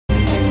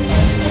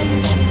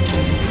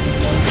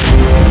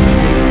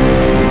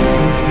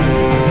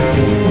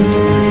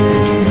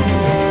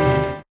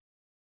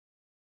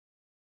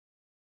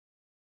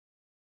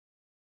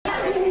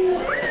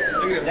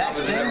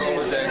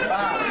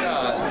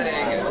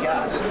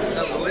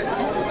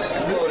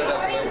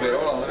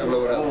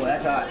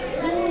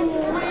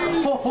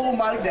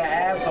like the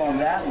abs on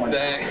that one.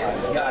 Dang,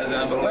 that is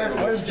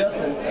unbelievable. Where's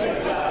Justin?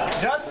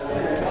 Justin?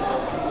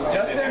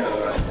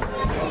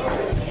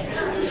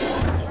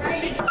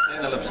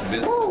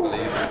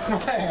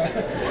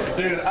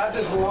 Dude, I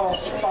just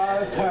lost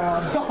 5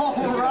 pounds.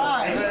 All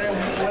right.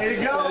 Way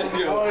to go.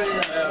 Oh,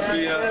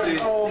 yeah.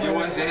 BLT. You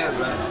wash your hands,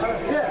 man.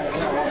 Yeah.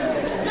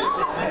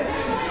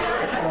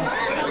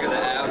 Look at the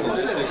abs on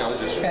this stick. I was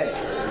just... Hey,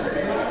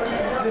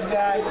 this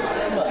guy,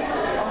 look,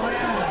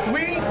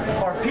 we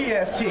are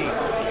PFT,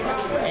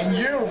 and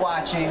you're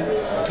watching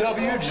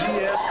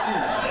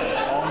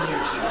WGS-TV on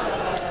YouTube.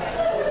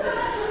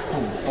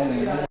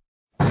 only.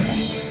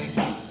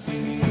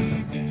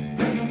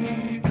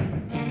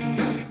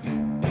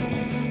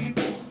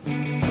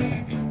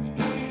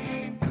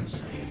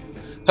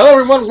 Hello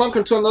everyone,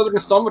 welcome to another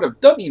installment of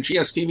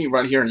WGS-TV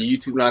right here on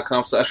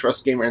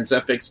youtube.com/WrestleGamer and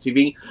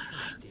ZFXTV.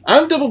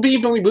 I'm Double B,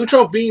 Billy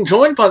Boudreaux, being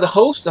joined by the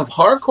host of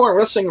Hardcore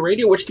Wrestling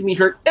Radio, which can be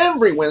heard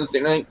every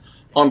Wednesday night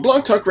on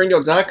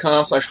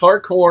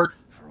blogtalkradio.com/Hardcore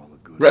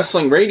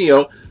Wrestling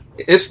Radio.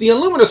 It's the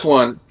Illuminous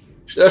one,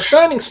 the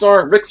Shining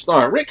Star, Rick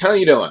Starr. Rick, how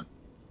you doing?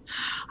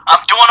 I'm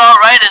doing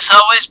alright as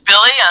always,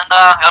 Billy, and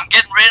I'm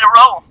getting ready to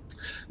roll.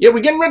 Yeah, we're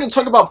getting ready to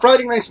talk about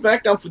Friday Night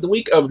Smackdown for the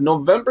week of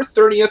November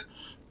 30th,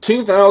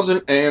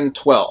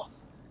 2012.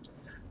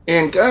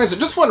 And guys, I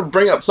just want to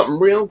bring up something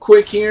real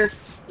quick here.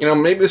 You know,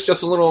 maybe it's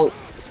just a little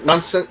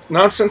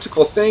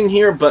nonsensical thing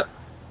here, but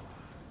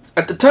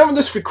at the time of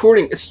this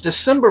recording, it's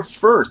December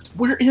 1st.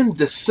 We're in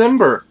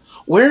December.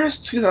 Where is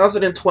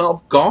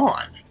 2012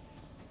 gone?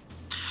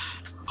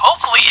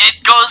 Hopefully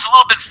it goes a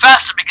little bit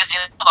faster because, you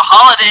know, the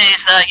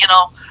holidays,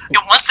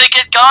 once they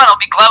get gone, I'll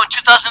be glad when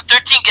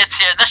 2013 gets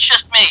here. That's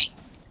just me.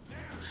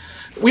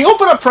 We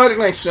open up Friday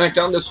Night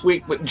Smackdown this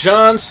week with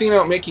John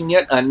Cena making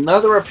yet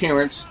another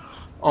appearance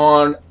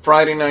on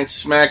Friday Night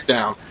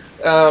Smackdown.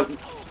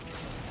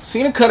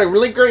 Cena cut a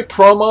really great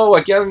promo,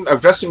 again,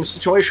 addressing the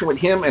situation with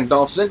him and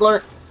Dolph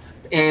Ziggler.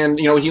 And,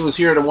 you know, he was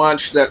here to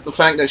watch the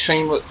fact that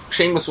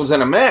Sheamus was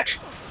in a match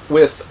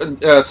with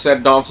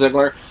said Dolph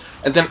Ziggler.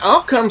 And then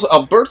out comes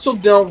Alberto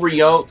Del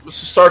Rio,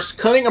 starts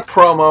cutting a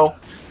promo.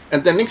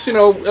 And then next thing you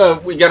know,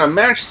 we got a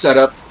match set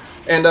up.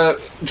 And I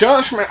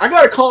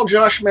gotta call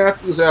Josh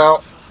Matthews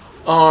out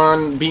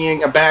on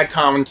being a bad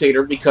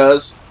commentator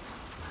because,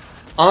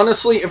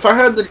 honestly, if I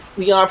had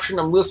the option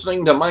of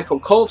listening to Michael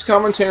Cole's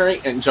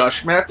commentary and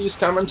Josh Matthews'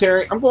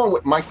 commentary, I'm going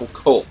with Michael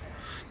Cole.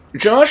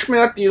 Josh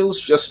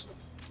Matthews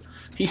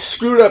he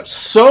screwed up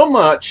so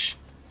much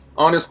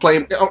on his play.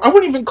 I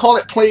wouldn't even call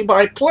it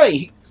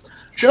play-by-play.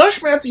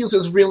 Josh Matthews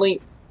is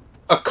really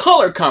a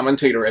color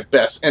commentator at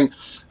best, and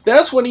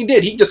that's what he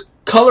did. He just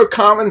color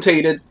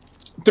commentated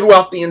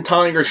throughout the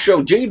entire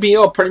show.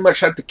 JBL pretty much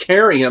had to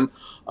carry him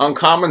on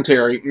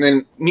commentary, and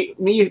then me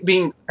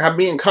being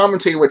a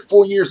commentator with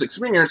 4 years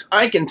experience,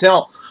 I can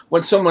tell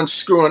when someone's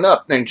screwing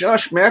up. And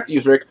Josh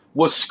Matthews, Rick,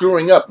 was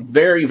screwing up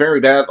very, very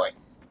badly.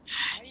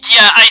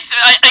 Yeah, I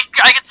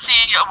could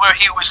see where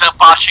he was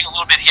botching a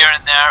little bit here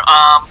and there.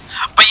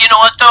 But you know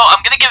what, though?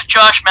 I'm going to give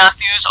Josh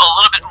Matthews a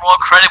little bit more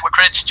credit where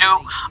credit's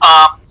due.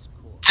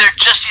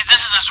 This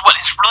is what,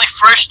 his really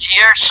first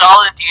year,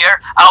 solid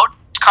year out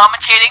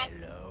commentating.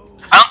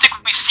 I don't think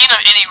we've seen him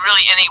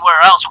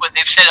anywhere else where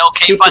they've said,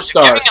 okay, fine,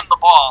 they're giving him the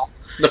ball.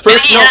 The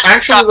first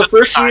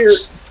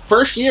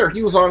year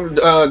he was on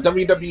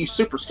WWE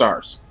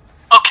Superstars.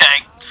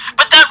 Okay,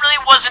 but that really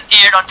wasn't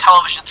aired on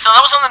television, so that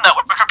was on the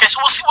network. Okay,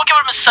 so we'll give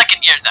him a second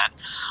year then.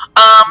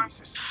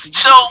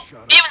 So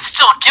even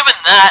still, given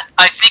that,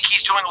 I think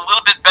he's doing a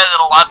little bit better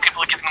than a lot of people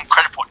are giving him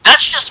credit for.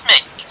 That's just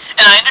me,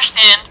 and I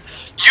understand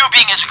you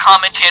being as a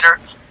commentator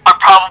are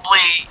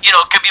probably,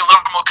 could be a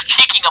little bit more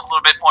critiquing him a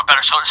little bit more better,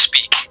 so to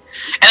speak.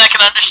 And I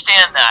can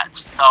understand that.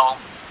 So,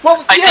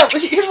 well,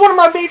 here's one of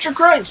my major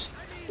gripes.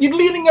 You're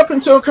leading up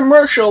into a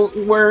commercial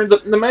where the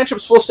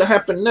matchup's supposed to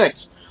happen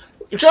next.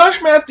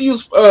 Josh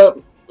Matthews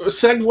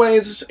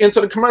segues into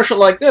the commercial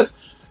like this.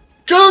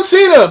 John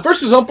Cena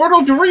versus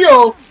Alberto Del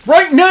Rio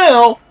right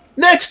now,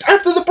 next,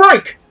 after the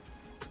break.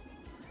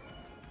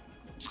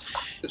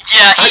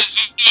 Yeah,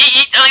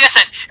 he like I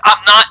said,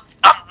 I'm not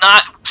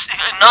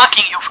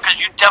knocking you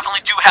because you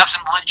definitely do have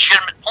some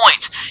legitimate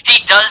points. He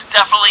is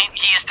definitely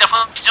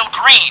still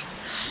green,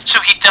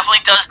 so he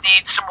definitely does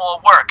need some more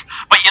work.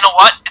 But you know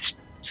what?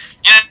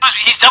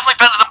 He's definitely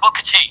better than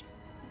Booker T.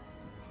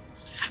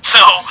 So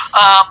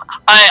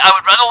I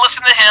would rather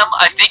listen to him.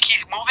 I think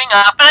he's moving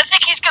up, and I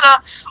think he's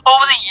gonna,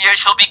 over the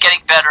years, he'll be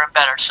getting better and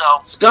better.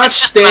 So Scott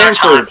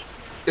Stanford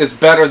is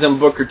better than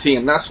Booker T,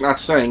 and that's not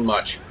saying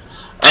much.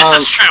 This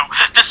is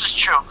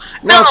true.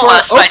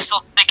 Nonetheless, I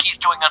still think he's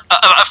doing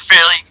a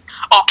fairly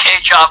okay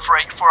job for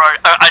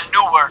a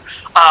newer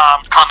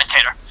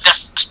commentator.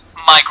 That's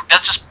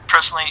just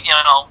personally,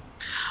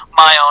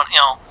 my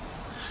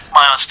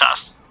own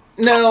stuff.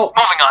 Now,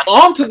 moving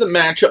on to the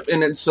matchup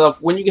in itself.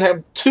 When you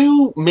have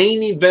two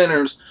main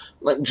eventers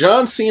like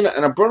John Cena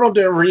and Alberto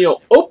Del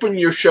Rio open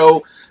your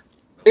show,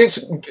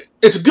 it's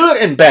good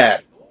and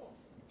bad.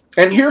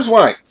 And here's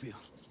why.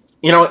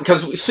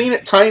 Because we've seen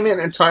it time in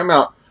and time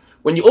out.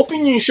 when you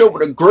open your show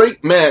with a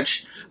great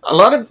match, a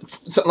lot of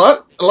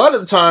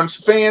the times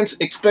fans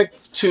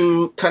expect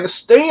to kind of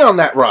stay on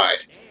that ride,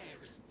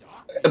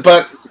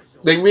 but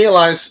they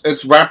realize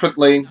it's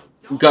rapidly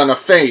gonna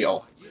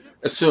fail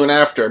soon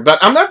after. But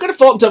I'm not going to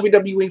fault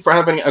WWE for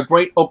having a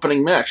great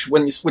opening match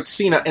when you switch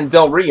Cena and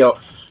Del Rio,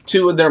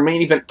 two of their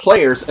main event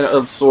players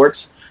of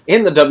sorts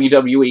in the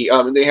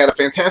WWE. They had a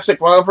fantastic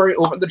rivalry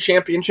over the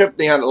championship.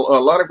 They had a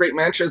lot of great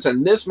matches,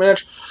 and this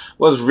match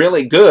was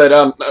really good.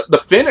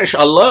 The finish,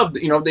 I loved.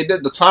 You know, they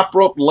did the top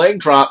rope leg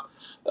drop,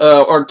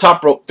 or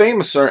top rope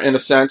famouser in a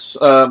sense.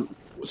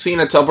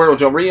 Cena to Alberto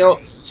Del Rio.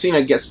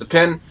 Cena gets the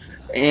pin,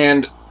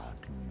 and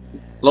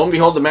lo and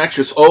behold, the match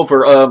is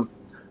over.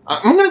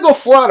 I'm going to go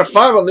 4 out of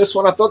 5 on this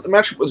one. I thought the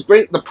match was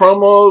great. The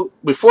promo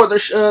before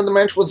the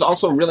match was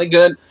also really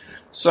good.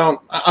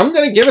 So I'm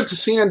going to give it to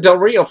Cena and Del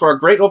Rio for a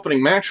great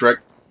opening match, Rick.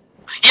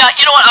 Yeah,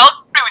 you know what?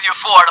 I'll agree with you.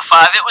 4 out of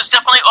 5. It was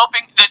definitely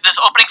this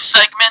opening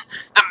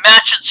segment. The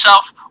match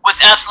itself was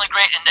absolutely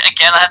great. And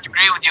again, I have to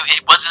agree with you.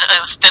 It was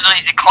steadily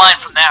declined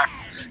from there.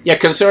 Yeah,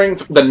 considering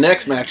the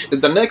next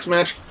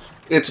match,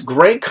 it's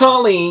Great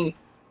Khali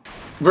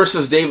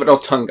versus David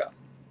Otunga.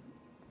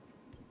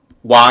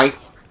 Why?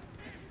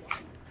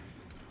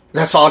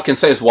 That's all I can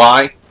say is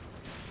why.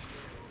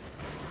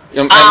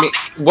 I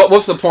mean, what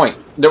was the point?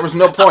 There was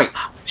no point.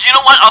 You know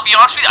what? I'll be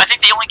honest with you. I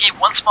think they only gave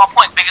one small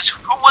point because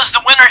who was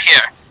the winner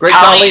here? Great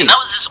Khali. And that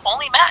was his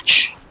only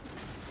match.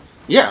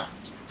 Yeah.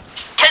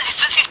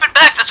 Since he's been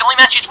back, that's the only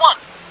match he's won.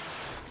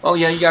 Oh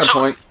yeah, you got a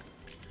point.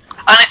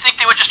 And I think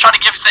they were just trying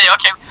to say,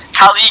 okay,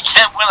 Khali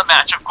can't win a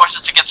match. Of course,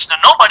 it's against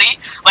nobody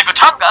like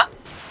Otunga,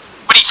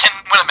 but he can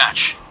win a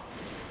match.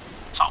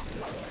 So.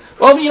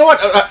 Well, you know what?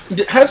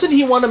 Hasn't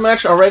he won a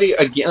match already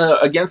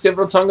against David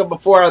Otunga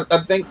before?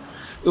 I think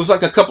it was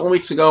like a couple of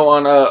weeks ago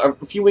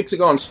a few weeks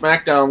ago on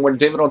SmackDown, when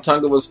David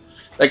Otunga was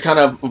kind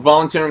of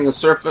volunteering his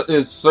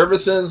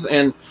services,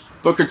 and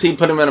Booker T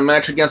put him in a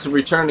match against a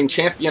returning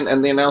champion,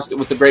 and they announced it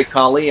was the Great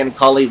Khali, and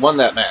Khali won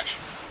that match.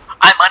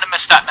 I might have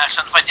missed that match,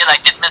 and if I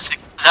did miss it.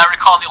 As I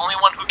recall, the only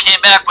one who came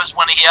back was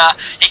when he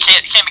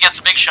came against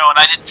the Big Show, and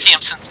I didn't see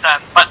him since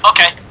then. But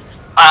okay,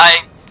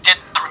 I did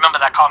remember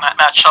that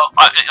match, so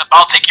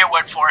I'll take your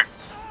word for it.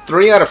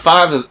 3 out of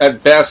 5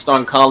 at best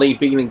on Khali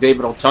beating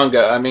David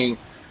Otunga. I mean,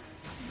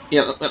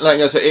 you know, like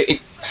I said,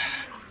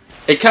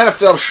 it kind of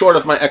fell short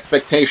of my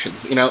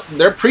expectations. You know,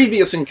 their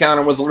previous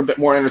encounter was a little bit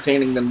more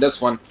entertaining than this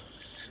one.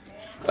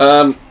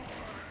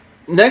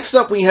 Next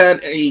up, we had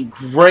a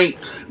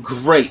great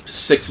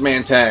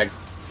 6-man tag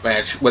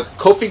match with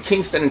Kofi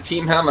Kingston and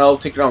Team Hell No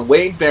taking on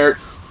Wade Barrett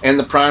and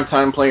the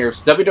Primetime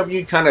Players.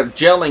 WWE kind of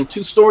gelling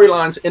 2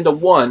 storylines into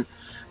one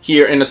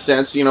here, in a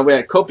sense. You know, we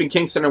had Kofi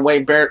Kingston and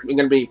Wade Barrett going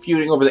to be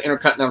feuding over the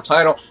Intercontinental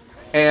title,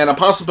 and a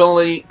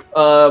possibility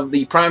of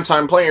the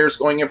Primetime Players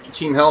going after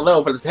Team Hell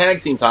No for the tag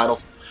team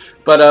titles.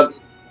 But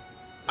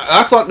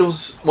I thought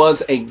this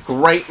was a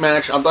great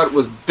match. I thought it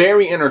was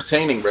very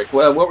entertaining, Rick.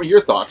 What were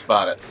your thoughts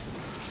about it?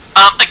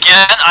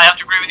 Again, I have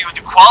to agree with you.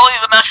 The quality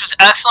of the match was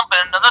excellent, but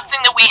another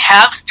thing that we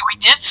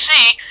did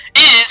see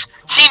is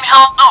Team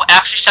Hell No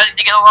actually starting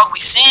to get along.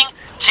 We're seeing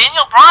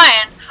Daniel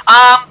Bryan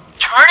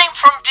turning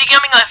from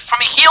becoming from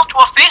a heel to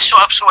a face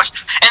of sorts,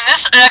 and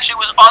this actually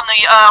was on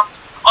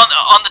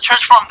the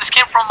transform. This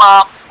came from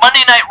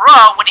Monday Night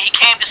Raw when he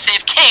came to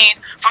save Kane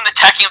from the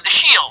attacking of the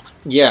Shield.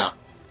 Yeah.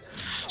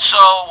 So,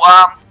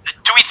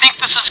 do we think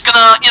this is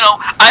gonna, you know,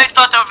 I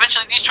thought that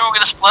eventually these two were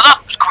gonna split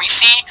up. Can we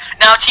see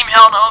now Team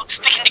Hell No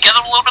sticking together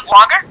a little bit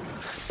longer?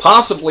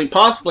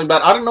 Possibly,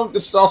 but I don't know if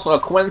this is also a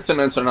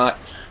coincidence or not.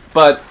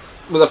 But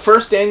with the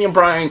first Daniel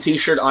Bryan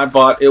t-shirt I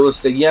bought, it was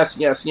the Yes,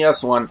 Yes,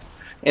 Yes one.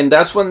 And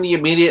that's when he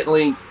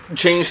immediately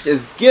changed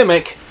his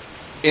gimmick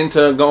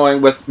into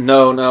going with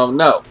No, No,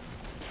 No.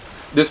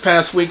 This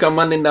past week on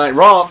Monday Night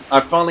Raw, I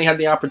finally had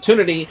the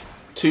opportunity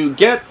to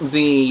get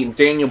the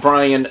Daniel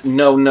Bryan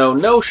No, No,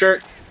 No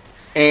shirt,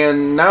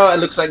 and now it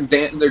looks like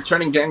they're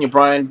turning Daniel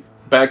Bryan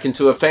back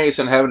into a face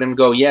and having him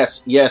go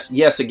yes, yes,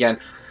 yes again.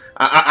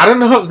 I don't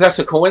know if that's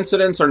a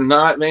coincidence or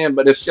not, man,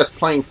 but it's just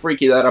plain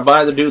freaky that I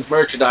buy the dude's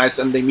merchandise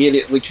and they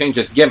immediately change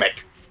his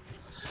gimmick.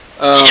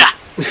 Yeah.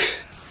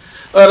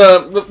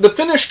 But the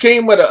finish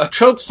came with a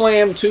choke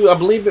slam to, I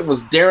believe it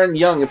was Darren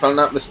Young, if I'm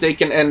not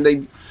mistaken,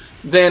 and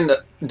then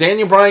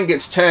Daniel Bryan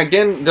gets tagged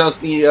in, does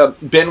the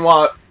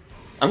Benoit.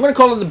 I'm going to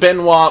call it the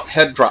Benoit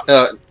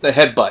the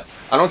headbutt.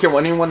 I don't care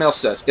what anyone else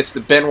says. It's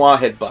the Benoit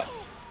headbutt.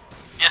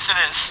 Yes, it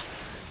is.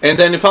 And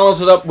then he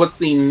follows it up with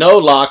the no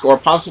lock, or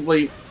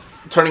possibly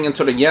turning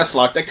into the yes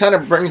lock. That kind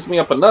of brings me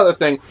up another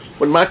thing.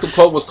 When Michael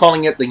Cole was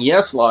calling it the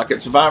yes lock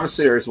at Survivor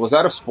Series, was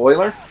that a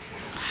spoiler?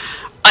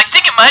 I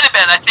think it might have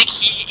been. I think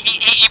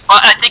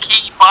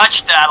he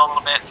botched that a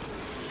little bit.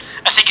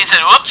 I think he said,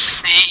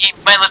 "Whoops!" He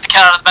might let the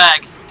cat out of the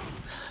bag.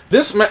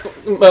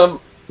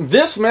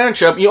 This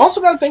matchup, you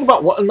also got to think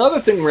about another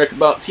thing, Rick,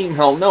 about Team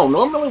Hell No.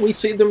 Normally we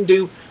see them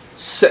do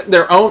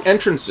their own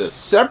entrances,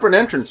 separate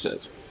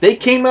entrances. They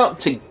came out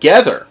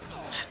together.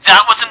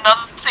 That was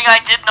another thing I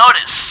did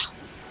notice.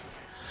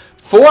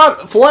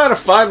 4 4 out of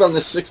 5 on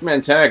this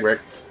 6-man tag, Rick.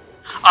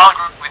 I'll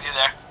agree with you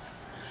there.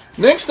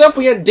 Next up,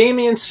 we had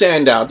Damien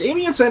Sandow.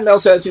 Damien Sandow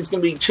says he's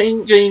going to be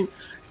changing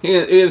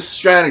his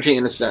strategy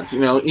in a sense. You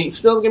know, he's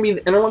still going to be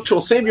the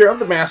intellectual savior of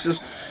the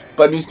masses,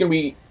 but he's going to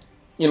be,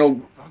 you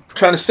know,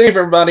 trying to save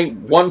everybody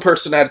one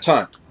person at a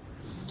time.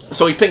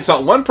 So he picks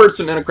out one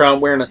person in a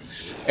crowd wearing a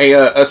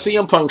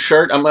CM Punk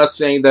shirt. I must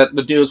say that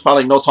the dude's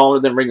probably no taller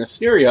than Rey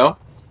Mysterio.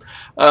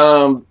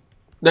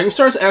 Then he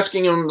starts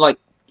asking him, like,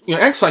 you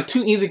know, asks like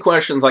 2 easy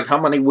questions, like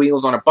how many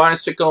wheels on a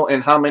bicycle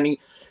and how many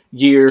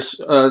years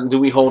do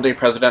we hold a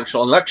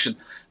presidential election.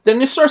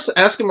 Then he starts to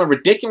ask him a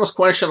ridiculous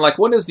question like,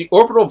 what is the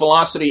orbital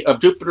velocity of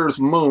Jupiter's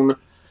moon?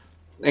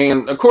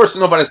 And, of course,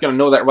 nobody's going to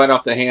know that right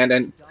off the hand.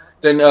 And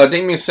then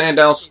Damien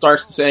Sandow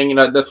starts saying, you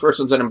know, this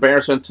person's an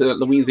embarrassment to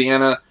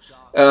Louisiana.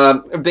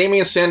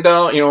 Damien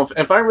Sandow, you know,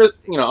 if I,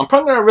 you know, I'm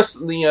probably going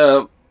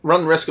to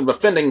run the risk of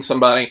offending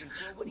somebody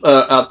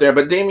out there,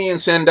 but Damien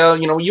Sandow,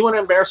 you know, you want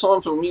to embarrass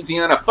someone from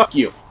Louisiana, fuck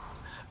you.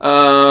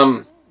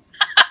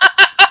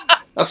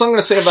 That's all I'm going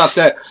to say about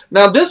that.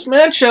 Now, this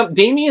matchup,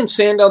 Damien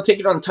Sandow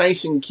taking on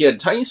Tyson Kidd.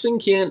 Tyson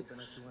Kidd,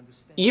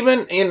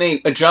 even in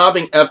a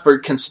jobbing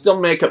effort, can still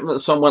make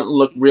someone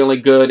look really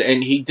good,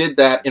 and he did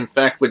that, in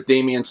fact, with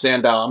Damien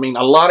Sandow. I mean,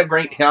 a lot of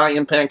great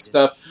high-impact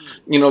stuff.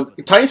 You know,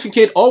 Tyson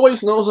Kidd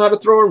always knows how to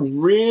throw a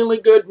really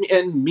good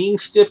and mean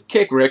stiff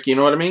kick, Rick, you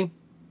know what I mean?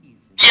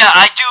 Yeah,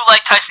 I do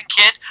like Tyson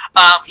Kidd.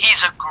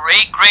 He's a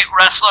great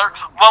wrestler.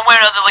 One way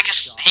or another, like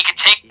he can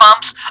take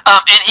bumps,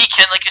 and he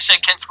can, like you said,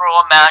 can throw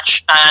a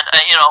match, and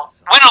you know,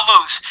 win or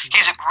lose,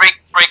 he's a great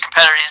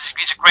competitor.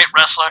 He's a great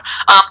wrestler.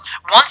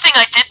 One thing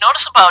I did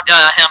notice about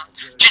him,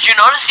 did you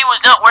notice he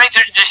was not wearing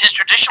his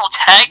traditional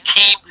tag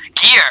team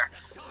gear?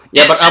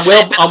 Yeah, but I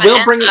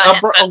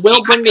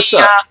will bring this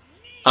up.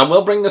 I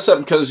will bring this up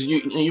because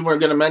you were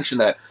going to mention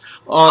that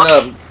on.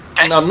 Okay.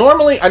 Now,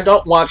 normally I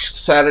don't watch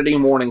Saturday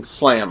Morning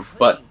Slam,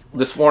 but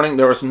this morning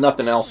there was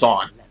nothing else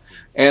on.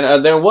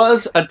 And there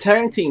was a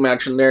tag team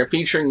match in there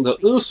featuring the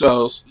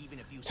Usos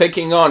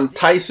taking on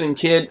Tyson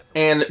Kidd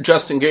and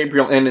Justin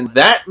Gabriel. And in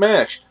that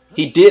match,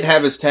 he did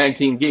have his tag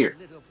team gear.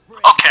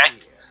 Okay,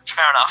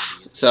 fair enough.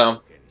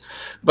 So,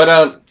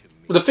 but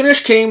the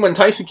finish came when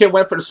Tyson Kidd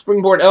went for the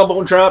springboard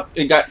elbow drop.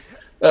 It got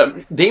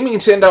Damien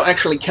Sandow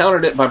actually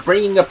countered it by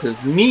bringing up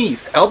his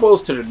knees,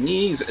 elbows to the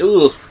knees.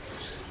 Ugh.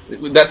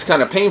 That's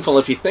kind of painful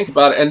if you think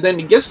about it. And then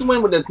he gets the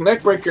win with his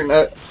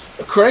neckbreaker.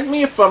 Correct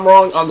me if I'm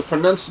wrong on the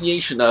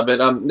pronunciation of it.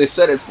 They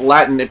said it's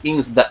Latin. It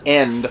means the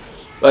end.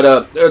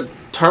 But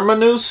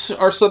terminus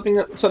or something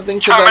to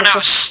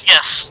terminus,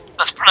 yes.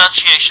 That's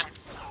pronunciation.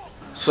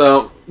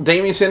 So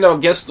Damien Sandow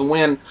gets the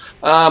win.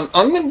 I'm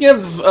going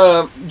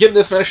to give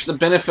this match the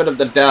benefit of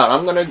the doubt.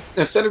 I'm going to,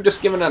 instead of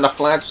just giving it a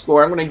flat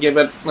score, I'm going to give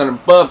it an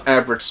above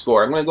average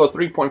score. I'm going to go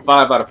 3.5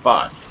 out of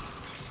 5.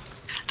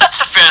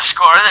 That's a fair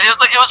score.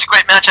 It was a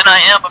great match, and I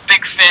am a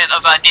big fan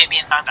of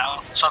Damien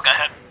Sandow. So go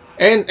ahead.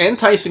 And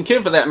Tyson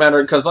Kidd, for that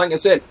matter, because like I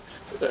said,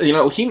 you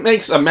know, he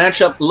makes a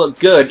matchup look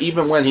good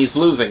even when he's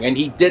losing, and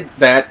he did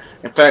that,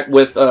 in fact,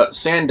 with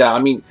Sandow.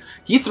 I mean,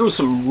 he threw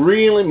some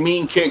really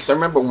mean kicks. I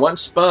remember one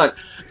spot,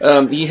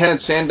 he had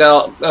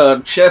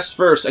Sandow chest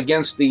first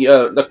against in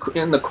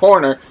the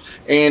corner,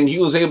 and he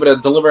was able to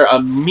deliver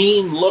a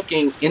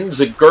mean-looking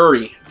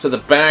enziguri to the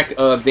back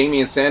of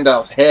Damien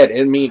Sandow's head.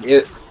 I mean,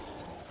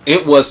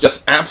 it was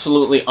just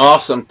absolutely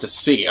awesome to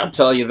see. I'll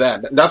tell you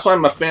that. That's why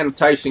I'm a fan of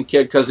Tyson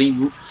Kidd, because he,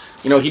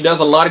 you know, he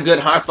does a lot of good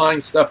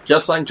high-flying stuff,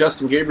 just like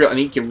Justin Gabriel, and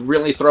he can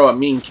really throw a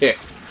mean kick.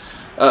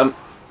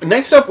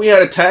 Next up, we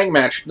had a tag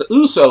match. The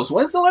Usos.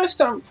 When's the last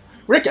time,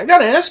 Rick? I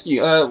gotta ask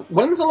you.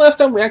 When's the last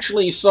time we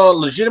actually saw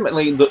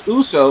legitimately the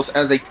Usos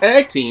as a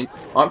tag team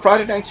on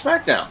Friday Night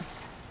Smackdown?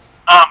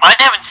 I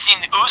haven't seen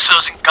the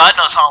Usos in God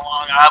knows how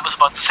long. I was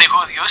about to say who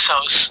are the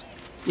Usos.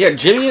 Yeah,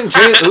 Jimmy and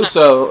Jay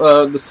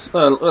Uso, the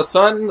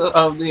son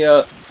of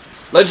the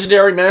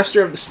legendary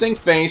master of the Stink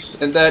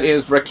Face, and that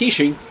is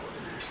Rikishi.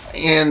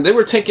 And they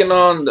were taking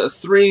on the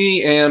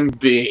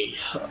 3MB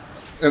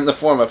in the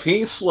form of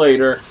Heath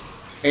Slater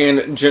and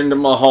Jinder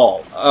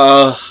Mahal.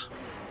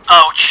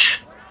 Ouch.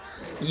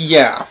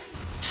 Yeah.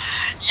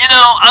 You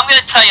know, I'm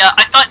going to tell you,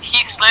 I thought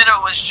Heath Slater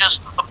was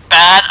just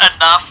bad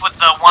enough with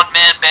the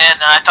one-man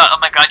band, and I thought, oh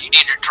my god, you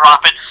need to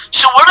drop it.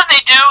 So what do?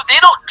 They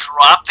don't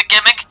drop the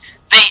gimmick.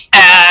 They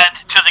add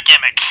to the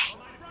gimmick.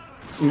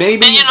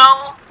 Maybe, and, you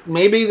know,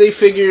 maybe they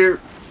figure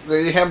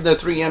they have the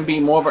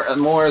 3MB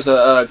more as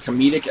a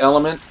comedic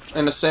element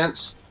in a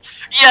sense.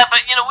 Yeah,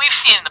 but you know, we've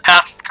seen in the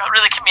past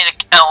really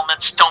comedic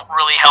elements don't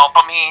really help.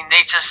 I mean,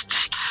 they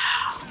just,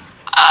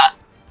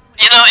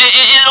 you know,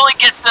 it only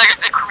gets their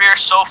career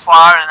so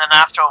far, and then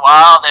after a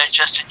while, they're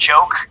just a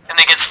joke, and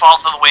they get fallen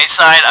to the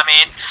wayside. I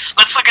mean,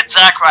 let's look at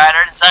Zack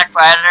Ryder. Zack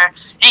Ryder,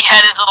 he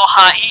had his little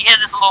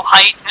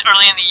height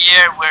early in the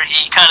year where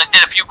he kind of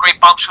did a few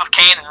great bumps with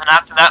Kane, and then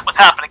after that, what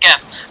happened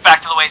again?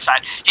 Back to the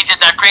wayside. He did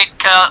that great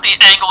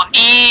angle with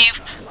Eve,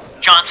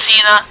 John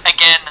Cena.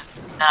 Again,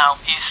 now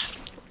he's,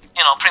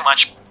 you know, pretty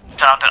much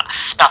down to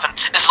nothing.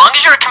 As long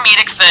as you're a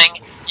comedic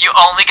thing, you're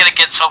only going to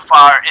get so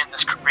far in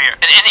this career.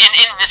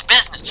 In this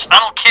business. I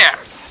don't care.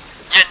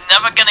 You're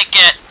never going to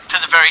get to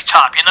the very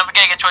top. You're never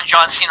going to get to a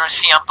John Cena or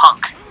CM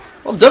Punk.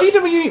 Well,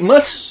 WWE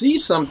must see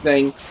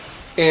something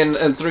in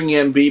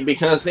 3MB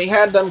because they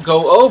had them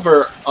go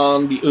over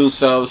on the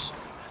Usos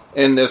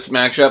in this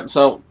matchup.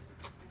 So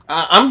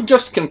I'm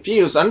just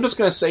confused. I'm just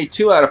going to say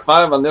 2 out of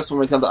 5 on this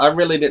one because I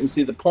really didn't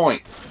see the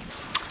point.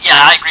 Yeah,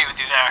 I agree with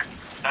you there.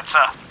 That's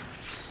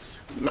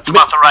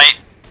about the right.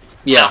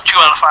 Yeah. 2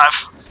 out of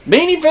 5.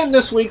 Main event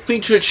this week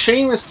featured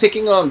Sheamus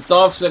taking on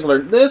Dolph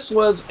Ziggler. This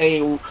was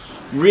a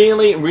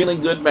really, really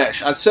good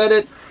match. I said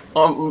it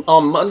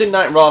on Monday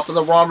Night Raw for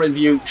the Raw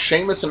review.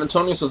 Sheamus and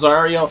Antonio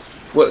Cesaro.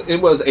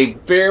 It was a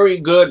very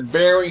good,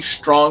 very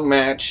strong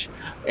match.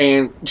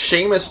 And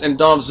Sheamus and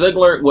Dolph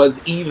Ziggler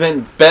was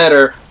even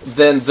better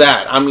than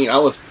that. I mean, I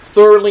was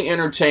thoroughly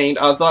entertained.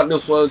 I thought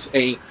this was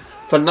a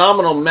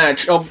phenomenal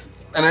match. Oh,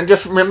 and I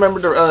just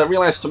remembered to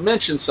realize to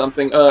mention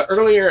something.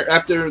 Earlier,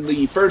 after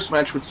the first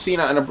match with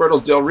Cena and Alberto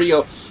Del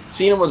Rio,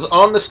 Cena was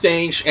on the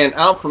stage, and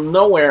out from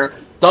nowhere,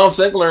 Dolph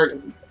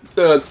Ziggler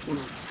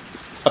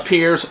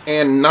appears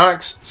and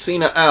knocks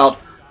Cena out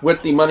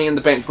with the Money in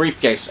the Bank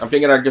briefcase. I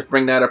figured I'd just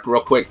bring that up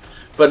real quick.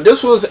 But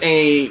this was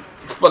a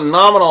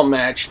phenomenal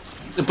match.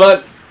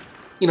 But,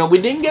 you know, we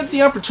didn't get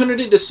the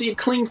opportunity to see a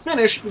clean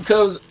finish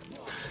because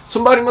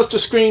somebody must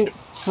have screamed,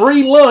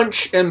 "Free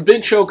lunch!" and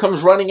Big Show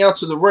comes running out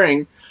to the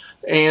ring.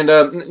 And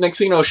next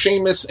thing you know,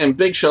 Sheamus and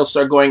Big Show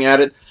start going at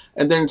it.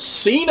 And then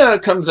Cena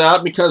comes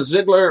out because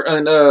Ziggler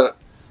and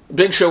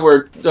Big Show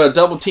were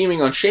double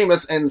teaming on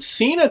Sheamus. And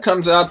Cena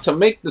comes out to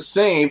make the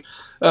save.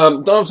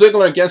 Dolph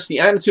Ziggler gets the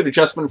attitude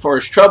adjustment for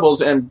his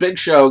troubles. And Big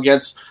Show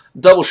gets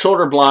double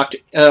shoulder blocked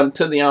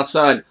to the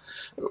outside.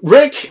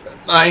 Rick,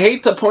 I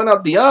hate to point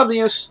out the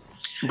obvious,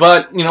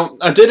 but, you know,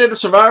 I did it at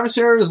Survivor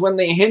Series when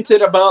they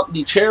hinted about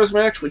the chairs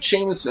match with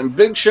Sheamus and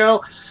Big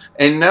Show.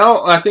 And now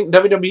I think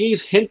WWE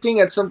is hinting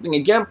at something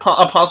again,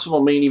 a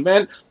possible main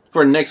event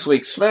for next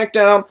week's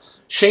SmackDown.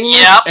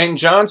 Sheamus and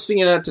John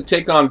Cena to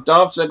take on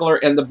Dolph Ziggler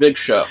and the Big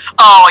Show.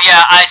 Oh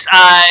yeah, I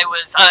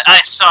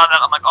saw that.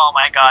 I'm like, oh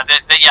my god,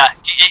 yeah,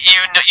 you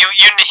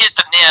hit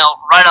the nail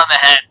right on the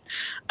head.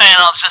 And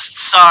I was just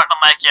sorry. I'm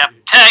like, yep,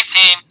 tag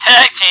team,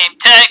 tag team,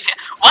 tag team.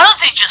 Why don't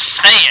they just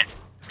say it?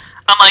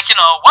 I'm like, you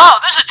know, wow,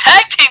 there's a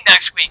tag team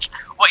next week.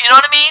 What, you know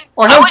what I mean?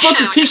 Or have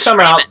Booker T come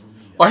out.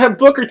 Or have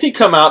Booker T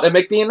come out and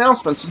make the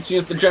announcement since he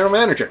is the general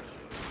manager.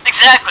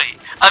 Exactly.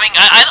 I mean,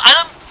 I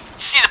don't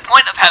see the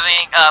point of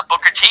having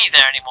Booker T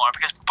there anymore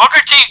because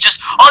Booker T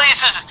just all he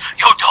says is,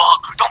 "Yo,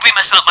 dog, don't be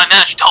messing up my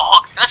match,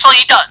 dog." And that's all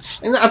he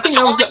does. And I think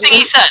that's the only thing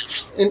he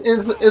says.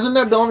 Isn't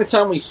that the only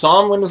time we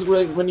saw him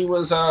when he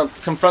was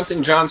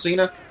confronting John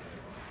Cena?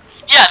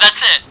 Yeah,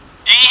 that's it.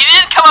 He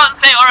didn't come out and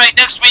say, "All right,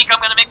 next week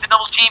I'm going to make the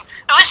double team."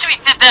 At least if he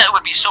did that, it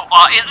would be so.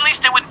 At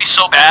least it wouldn't be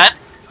so bad.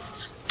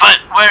 But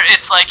where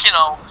it's like, you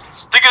know,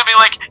 they're going to be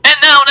like, "And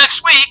now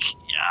next week."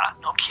 Yeah,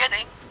 no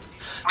kidding.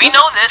 We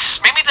know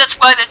this. Maybe that's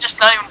why they're just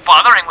not even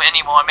bothering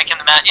anymore, making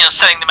the match, you know,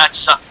 setting the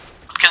matches up,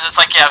 because it's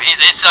like, yeah,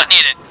 it's not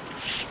needed.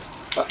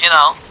 You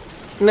know.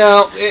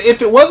 Now,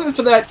 if it wasn't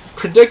for that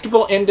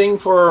predictable ending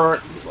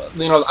for,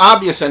 you know, the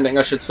obvious ending,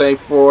 I should say,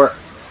 for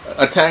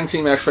a tag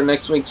team match for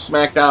next week's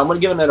SmackDown, I'm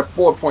going to give it a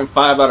 4.5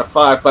 out of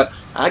 5, but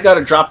I got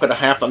to drop it a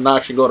half a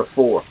notch and go to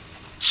 4.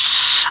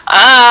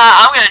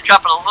 I'm going to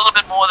drop it a little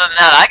bit more than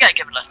that. I got to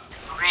give it a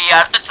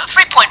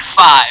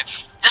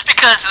 3.5, just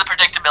because of the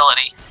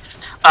predictability.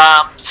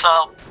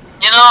 So,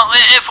 you know,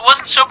 if it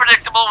wasn't so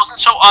predictable, wasn't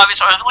so obvious,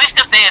 or at least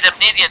if they had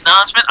made the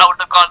announcement, I would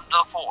have gone to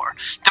the 4.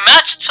 The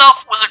match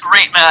itself was a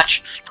great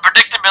match. The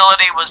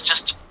predictability was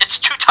just, it's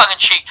too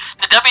tongue-in-cheek.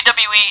 The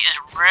WWE is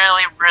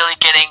really, really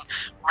getting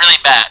really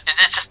bad.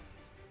 It's just,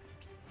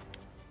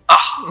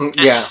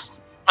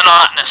 it's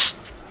monotonous.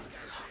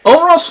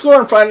 Overall score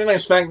on Friday Night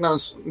Smackdown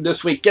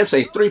this week gets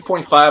a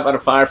 3.5 out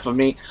of 5 for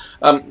me.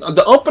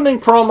 The opening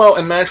promo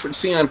and match with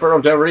Cena and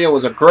Alberto Del Rio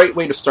was a great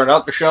way to start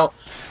out the show.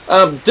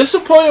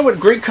 Disappointed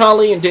with Greek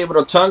Khali and David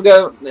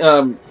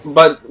Otunga,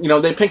 but, you know,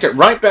 they picked it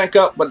right back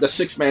up with the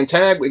 6-man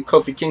tag with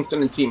Kofi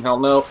Kingston and Team Hell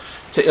No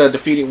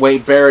defeating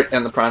Wade Barrett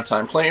and the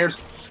Primetime Players.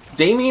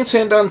 Damian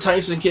Sandow and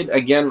Tyson Kidd,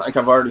 again, like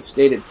I've already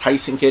stated,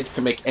 Tyson Kidd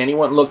can make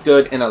anyone look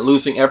good in a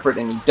losing effort,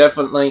 and he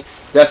definitely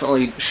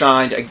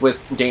shined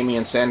with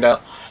Damian Sandow.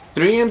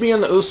 3MB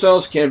and the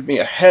Usos gave me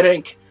a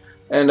headache,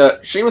 and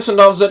Sheamus and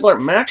Dolph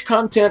Ziggler, match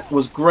content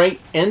was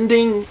great,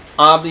 ending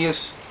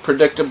obvious,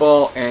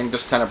 predictable, and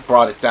just kind of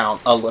brought it down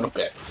a little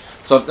bit.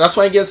 So that's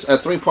why it gets a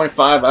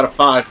 3.5 out of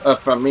 5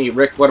 from me.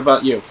 Rick, what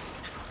about you?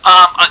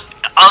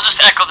 I'll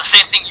just echo the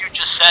same thing you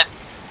just said.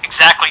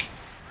 Exactly.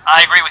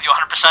 I agree with you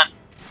 100%.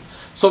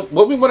 So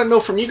what we want to know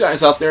from you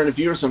guys out there, the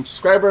viewers and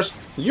subscribers,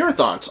 your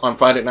thoughts on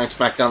Friday Night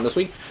Smackdown this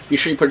week. Be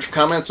sure you put your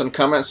comments in the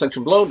comment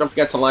section below. Don't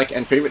forget to like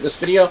and favorite this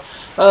video.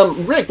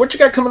 Rick, what you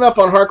got coming up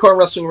on Hardcore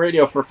Wrestling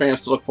Radio for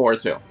fans to look forward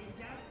to?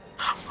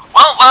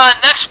 Well,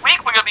 next week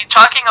we're going to be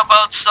talking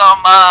about some,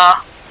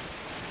 right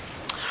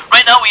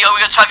now we're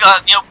going to talk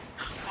about, you know,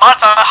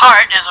 Martha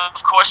Hart is, of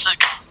course,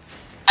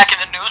 back in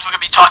the news. We're going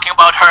to be talking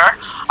about her.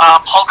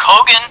 Hulk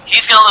Hogan,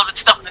 he's got a little bit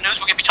of stuff in the news.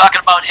 We're going to be talking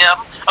about him,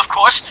 of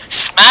course.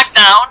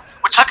 SmackDown,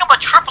 we're talking about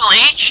Triple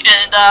H,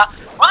 and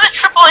whether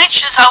Triple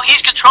H is how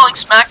he's controlling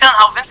SmackDown,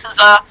 how Vince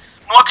is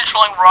more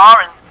controlling Raw,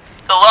 and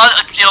a lot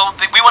of,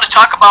 we want to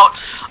talk about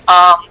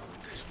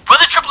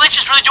whether Triple H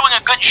is really doing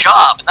a good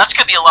job, and that's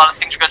going to be a lot of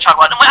things we're going to talk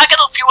about. And I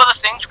got a few other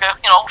things. We're gonna,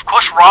 of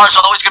course, Raw is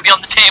always going to be on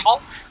the table,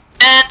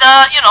 and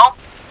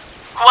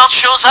who else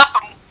shows up?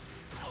 And,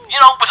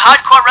 with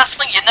hardcore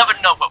wrestling, you never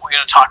know what we're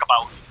going to talk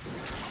about.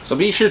 So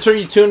be sure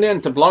to tune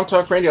in to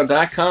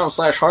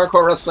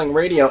blogtalkradio.com/hardcore wrestling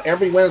radio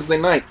every Wednesday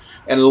night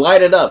and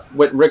light it up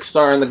with Rick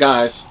Starr and the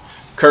guys,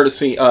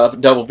 courtesy of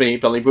Double B,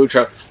 Billy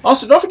Boudreaux.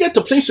 Also, don't forget to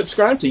please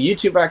subscribe to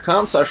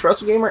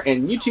youtube.com/WrestleGamer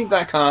and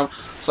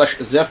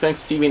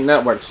youtube.com/ZFXTV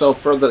Network. So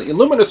for the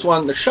Illuminous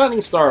one, the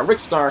Shining Star, Rick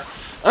Starr,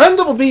 I'm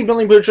Double B,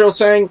 Billy Boudreaux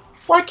saying,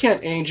 why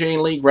can't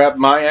AJ Lee grab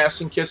my ass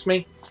and kiss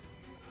me?